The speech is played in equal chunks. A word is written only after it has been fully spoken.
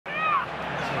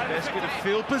Best bit of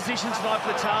field position tonight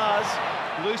for the Tars.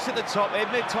 Loose at the top,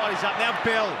 Edmed tidies up, now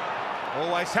Bell.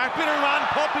 Always happy to run,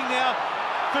 popping now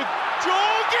for Jorgensen!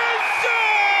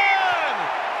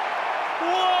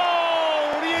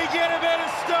 Whoa, do you get a better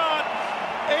start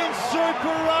in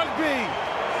Super Rugby?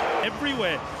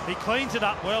 Everywhere, he cleans it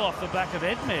up well off the back of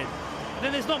Edmed.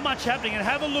 Then there's not much happening, and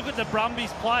have a look at the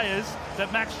Brumbies players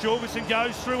that Max Jorgensen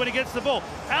goes through when he gets the ball.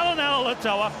 Alan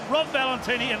Alatoa, Rob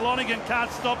Valentini and Lonergan can't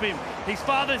stop him. His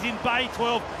father's in Bay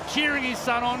 12 cheering his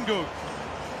son on good.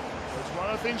 It's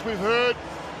one of the things we've heard.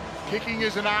 Kicking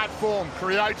is an art form,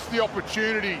 creates the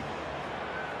opportunity.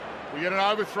 We get an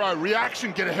overthrow,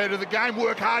 reaction, get ahead of the game,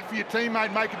 work hard for your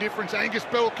teammate, make a difference. Angus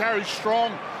Bell carries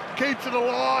strong, keeps it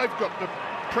alive, got the...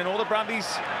 And all the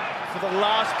Brumbies for the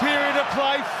last period of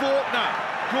play. Faulkner,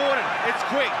 Gordon, it's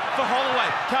quick for Holloway,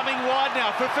 coming wide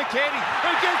now for Feketi,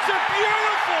 who gets a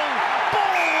beautiful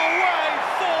ball away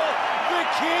for the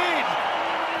kid.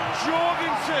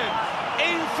 Jorgensen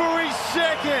in for his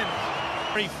second.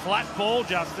 Very flat ball,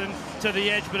 Justin, to the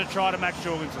edge, but a try to Max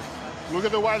Jorgensen. Look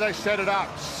at the way they set it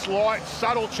up. Slight,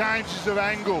 subtle changes of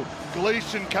angle.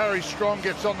 Gleeson carries strong,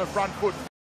 gets on the front foot.